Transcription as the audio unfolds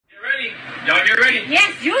Y'all get ready?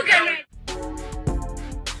 Yes, you get ready.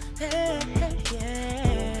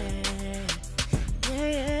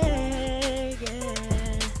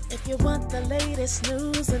 If you want the latest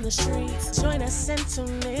news in the streets, join us and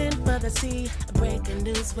tune in for the tea. Breaking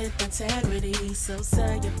news with integrity. So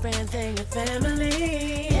tell your friends and your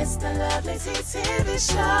family. It's the Lovelyti TV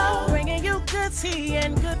show, bringing you good tea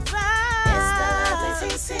and good vibes.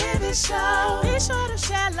 It's the Lovelyti TV show. Be sure to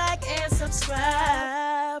share, like, and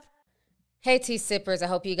subscribe. Hey tea sippers, I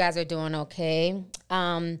hope you guys are doing okay. So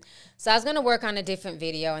I was gonna work on a different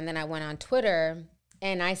video, and then I went on Twitter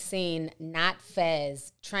and I seen not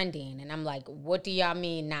Fez trending, and I'm like, what do y'all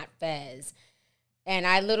mean not Fez? And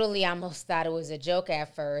I literally almost thought it was a joke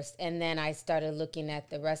at first, and then I started looking at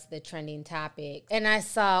the rest of the trending topics, and I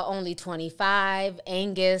saw only 25,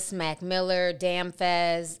 Angus, Mac Miller, damn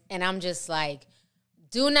Fez, and I'm just like,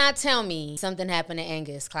 do not tell me something happened to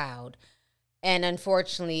Angus Cloud. And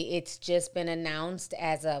unfortunately, it's just been announced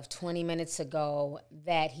as of 20 minutes ago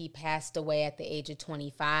that he passed away at the age of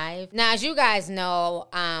 25. Now, as you guys know,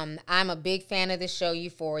 I'm a big fan of the show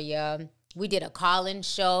Euphoria. We did a call-in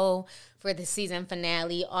show for the season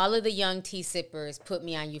finale. All of the young tea sippers put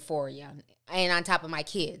me on Euphoria and on top of my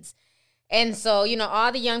kids. And so, you know,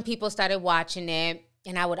 all the young people started watching it,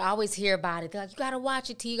 and I would always hear about it. They're like, you got to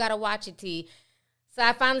watch it, T. You got to watch it, T. So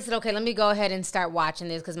I finally said, okay, let me go ahead and start watching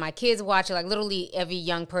this because my kids watch it. Like literally every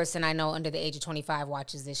young person I know under the age of 25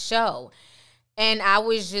 watches this show. And I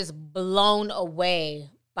was just blown away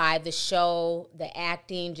by the show, the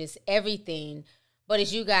acting, just everything. But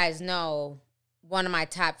as you guys know, one of my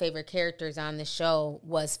top favorite characters on the show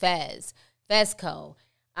was Fezco.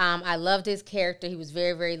 I loved his character. He was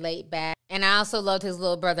very, very laid back. And I also loved his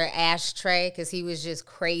little brother Ashtray because he was just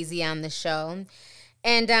crazy on the show.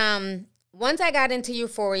 And once I got into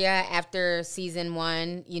Euphoria after season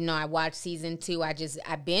 1, you know, I watched season 2. I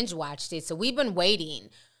binge watched it. So we've been waiting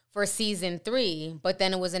for season 3, but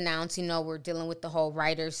then it was announced, you know, we're dealing with the whole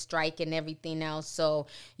writer's strike and everything else. So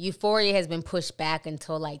Euphoria has been pushed back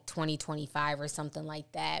until like 2025 or something like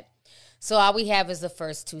that. So all we have is the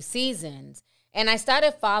first 2 seasons. And I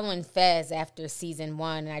started following Fez after season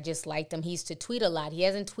 1, and I just liked him. He used to tweet a lot. He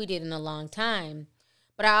hasn't tweeted in a long time.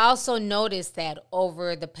 But I also noticed that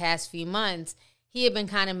over the past few months, he had been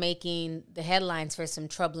kind of making the headlines for some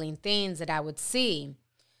troubling things that I would see.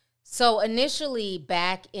 So initially,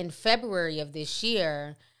 back in February of this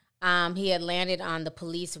year, he had landed on the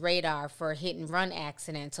police radar for a hit-and-run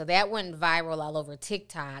accident. So that went viral all over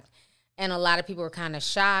TikTok. And a lot of people were kind of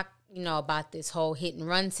shocked, you know, about this whole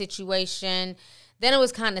hit-and-run situation. Then it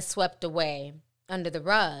was kind of swept away under the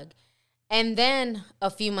rug. And then a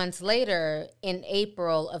few months later, in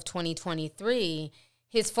April of 2023,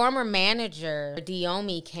 his former manager,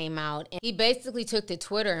 Diomi, came out. And he basically took to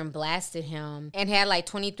Twitter and blasted him and had like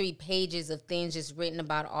 23 pages of things just written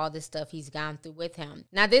about all the stuff he's gone through with him.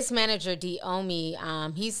 Now, this manager,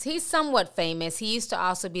 Diomi, he's somewhat famous. He used to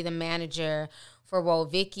also be the manager for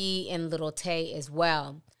Lovelyti and Lovelyti as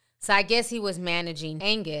well. So I guess he was managing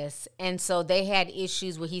Angus. And so they had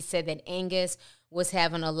issues where he said that Angus was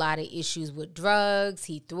having a lot of issues with drugs.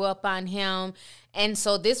 He threw up on him. And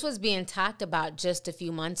so this was being talked about just a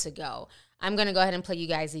few months ago. I'm going to go ahead and play you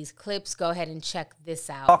guys these clips. Go ahead and check this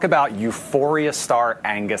out. Talk about Euphoria star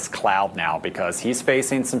Angus Cloud now, because he's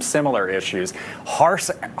facing some similar issues.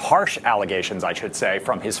 Harsh allegations, I should say,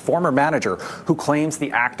 from his former manager, who claims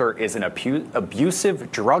the actor is an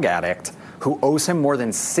abusive drug addict who owes him more than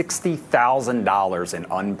 $60,000 in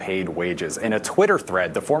unpaid wages. In a Twitter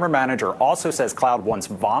thread, the former manager also says Cloud once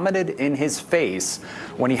vomited in his face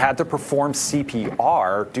when he had to perform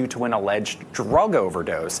CPR due to an alleged drug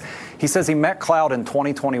overdose. He says he met Cloud in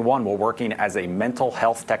 2021 while working as a mental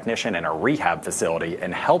health technician in a rehab facility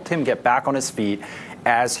and helped him get back on his feet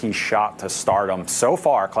as he shot to stardom. So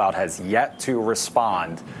far, Cloud has yet to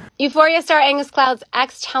respond. Euphoria star Angus Cloud's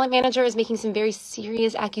ex-talent manager is making some very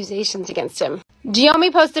serious accusations against him.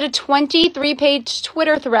 Diomi posted a 23-page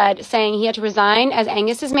Twitter thread saying he had to resign as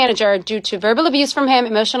Angus's manager due to verbal abuse from him,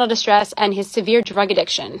 emotional distress, and his severe drug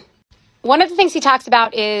addiction. One of the things he talks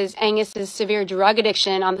about is Angus's severe drug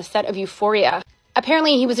addiction on the set of Euphoria.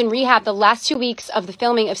 Apparently, he was in rehab the last 2 weeks of the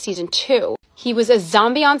filming of season 2. He was a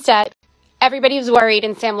zombie on set. Everybody was worried,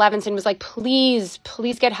 and Sam Levinson was like, please,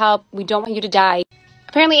 please get help. We don't want you to die.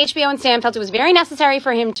 Apparently, HBO and Sam felt it was very necessary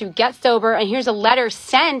for him to get sober, and here's a letter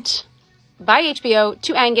sent by HBO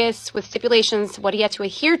to Angus with stipulations what he had to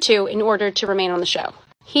adhere to in order to remain on the show.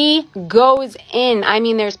 He goes in. I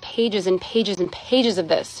mean, there's pages and pages and pages of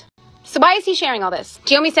this. So why is he sharing all this?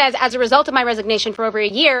 Giomi says, as a result of my resignation for over a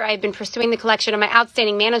year, I've been pursuing the collection of my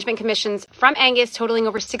outstanding management commissions from Angus, totaling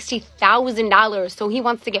over $60,000. So he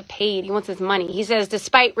wants to get paid. He wants his money. He says,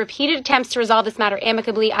 despite repeated attempts to resolve this matter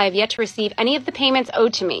amicably, I have yet to receive any of the payments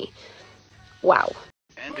owed to me. Wow.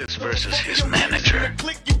 Angus versus his manager.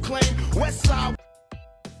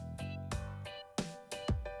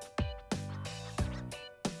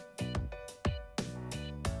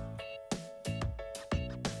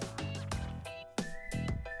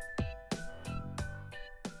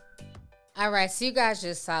 All right, so you guys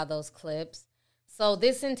just saw those clips. So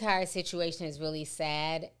this entire situation is really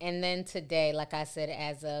sad. And then today, like I said,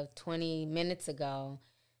 as of 20 minutes ago,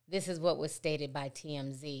 this is what was stated by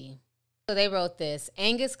TMZ. So they wrote this: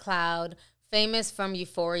 Angus Cloud, famous from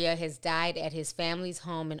Euphoria, has died at his family's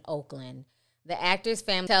home in Oakland. The actor's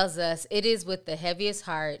family tells us it is with the heaviest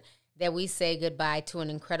heart that we say goodbye to an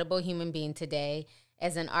incredible human being today.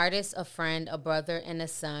 As an artist, a friend, a brother, and a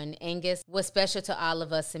son, Angus was special to all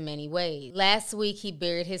of us in many ways. Last week, he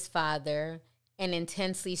buried his father and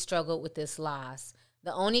intensely struggled with this loss.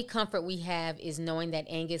 The only comfort we have is knowing that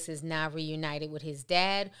Angus is now reunited with his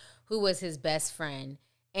dad, who was his best friend.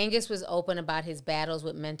 Angus was open about his battles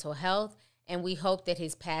with mental health, and we hope that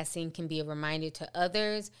his passing can be a reminder to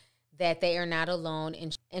others that they are not alone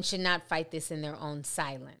and should not fight this in their own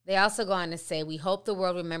silence. They also go on to say, we hope the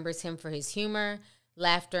world remembers him for his humor,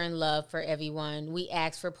 laughter, and love for everyone. We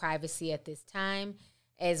ask for privacy at this time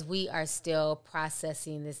as we are still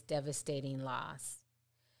processing this devastating loss.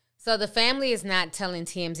 So the family is not telling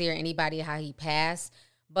TMZ or anybody how he passed,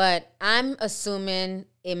 but I'm assuming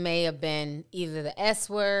it may have been either the S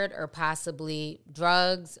word or possibly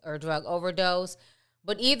drugs or drug overdose.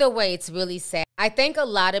 But either way, it's really sad. I think a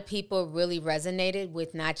lot of people really resonated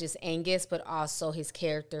with not just Angus, but also his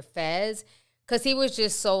character Fez, because he was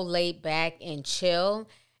just so laid back and chill.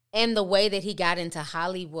 And the way that he got into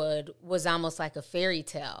Hollywood was almost like a fairy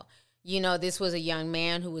tale. You know, this was a young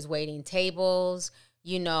man who was waiting tables.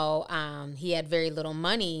 You know, he had very little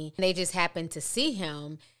money. They just happened to see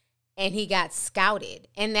him, and he got scouted.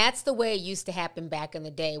 And that's the way it used to happen back in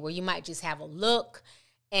the day, where you might just have a look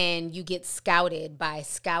and you get scouted by a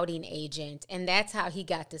scouting agent. And that's how he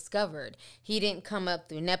got discovered. He didn't come up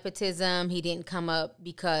through nepotism. He didn't come up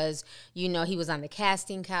because, you know, he was on the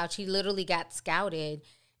casting couch. He literally got scouted.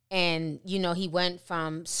 And, you know, he went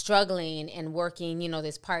from struggling and working, you know,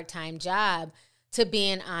 this part-time job to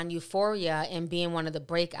being on Euphoria and being one of the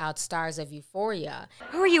breakout stars of Euphoria.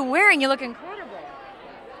 Who are you wearing? You look incredible.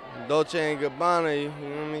 Dolce & Gabbana, you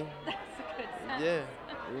know what I mean? That's a good sound. Yeah,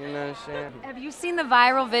 you know what I'm saying? Have you seen the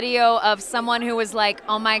viral video of someone who was like,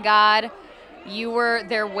 oh my God, you were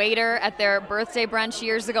their waiter at their birthday brunch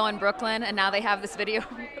years ago in Brooklyn, and now they have this video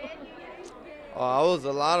of you? Oh, I was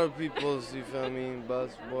a lot of people's, you feel me?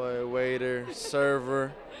 Busboy, waiter,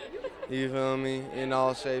 server, you feel me? In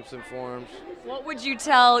all shapes and forms. What would you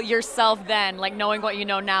tell yourself then, like knowing what you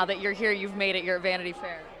know now that you're here, you've made it, you're at Vanity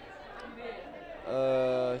Fair?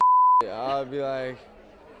 I'd be like,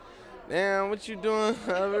 damn, what you doing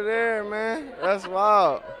over there, man? That's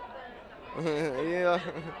wild. Yeah.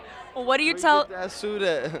 Well, what do you tell? Get that suit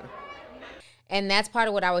at? And that's part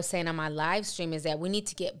of what I was saying on my live stream, is that we need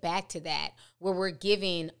to get back to that, where we're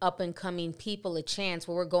giving up-and-coming people a chance,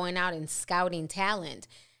 where we're going out and scouting talent,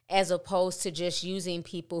 as opposed to just using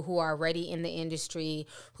people who are already in the industry,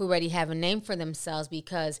 who already have a name for themselves,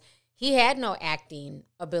 because he had no acting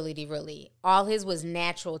ability, really. All his was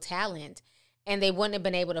natural talent, and they wouldn't have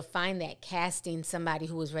been able to find that casting somebody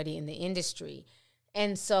who was already in the industry.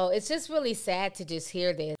 And so it's just really sad to just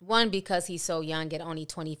hear this. One, because he's so young, at only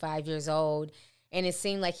 25 years old, and it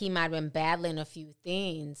seemed like he might have been battling a few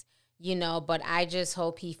things, you know, but I just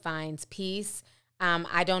hope he finds peace.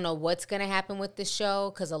 I don't know what's going to happen with the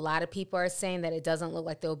show, because a lot of people are saying that it doesn't look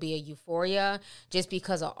like there'll be a Euphoria, just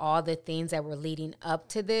because of all the things that were leading up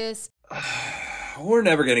to this. We're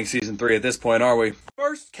never getting season 3 at this point, are we?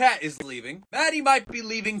 First, Kat is leaving. Maddie might be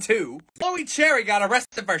leaving too. Chloe Cherry got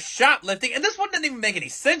arrested for shoplifting, and this one didn't even make any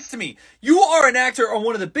sense to me. You are an actor on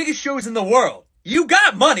one of the biggest shows in the world. You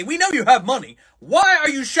got money. We know you have money. Why are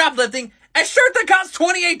you shoplifting a shirt that costs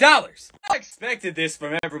 $28? I expected this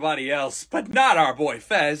from everybody else, but not our boy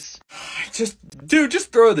Fez. Just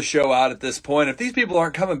throw the show out at this point. If these people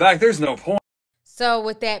aren't coming back, there's no point. So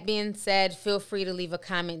with that being said, feel free to leave a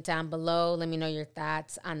comment down below. Let me know your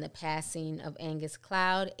thoughts on the passing of Angus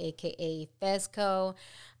Cloud, a.k.a. Fezco.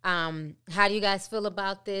 How do you guys feel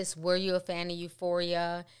about this? Were you a fan of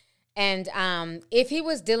Euphoria? And if he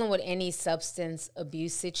was dealing with any substance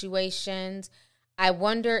abuse situations, I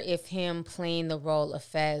wonder if him playing the role of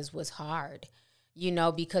Fez was hard. you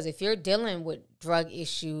know, because if you're dealing with drug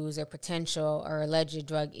issues or potential or alleged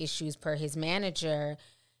drug issues per his manager,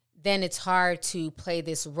 then it's hard to play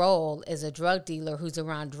this role as a drug dealer who's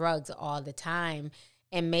around drugs all the time.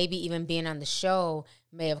 And maybe even being on the show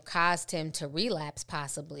may have caused him to relapse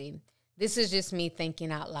possibly. This is just me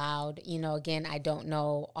thinking out loud. You know, again, I don't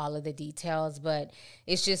know all of the details, but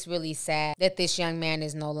it's just really sad that this young man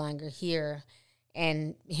is no longer here,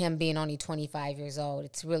 and him being only 25 years old.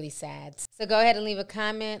 It's really sad. So go ahead and leave a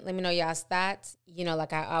comment. Let me know y'all's thoughts. You know,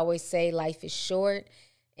 like I always say, life is short.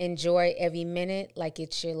 Enjoy every minute like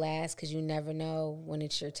it's your last, because you never know when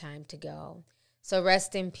it's your time to go. So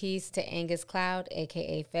rest in peace to Angus Cloud,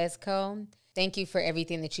 a.k.a. Fesco. Thank you for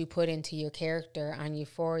everything that you put into your character on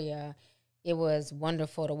Euphoria. It was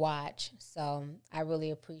wonderful to watch. So I really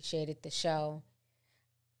appreciated the show.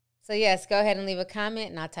 So yes, go ahead and leave a comment,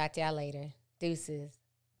 and I'll talk to y'all later. Deuces.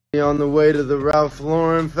 On the way to the Ralph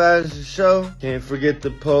Lauren fashion show, can't forget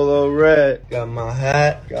the polo red. Got my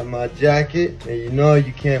hat, got my jacket, and you know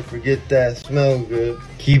you can't forget that smell good.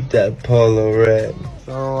 Keep that polo red.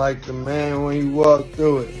 Sound like the man when you walk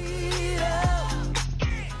through it.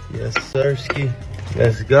 Yes, sirski.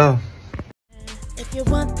 Let's go. If you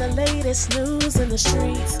want the latest news in the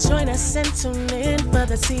streets, join us and tune in for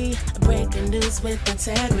the tea. Breaking news with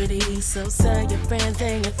integrity. So tell your friends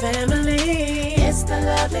and your family. It's the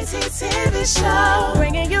Lovelyti TV show,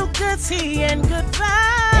 bringing you good tea and good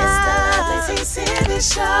vibes. It's the Lovelyti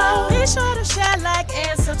TV show. Be sure to share, like,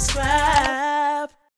 and subscribe.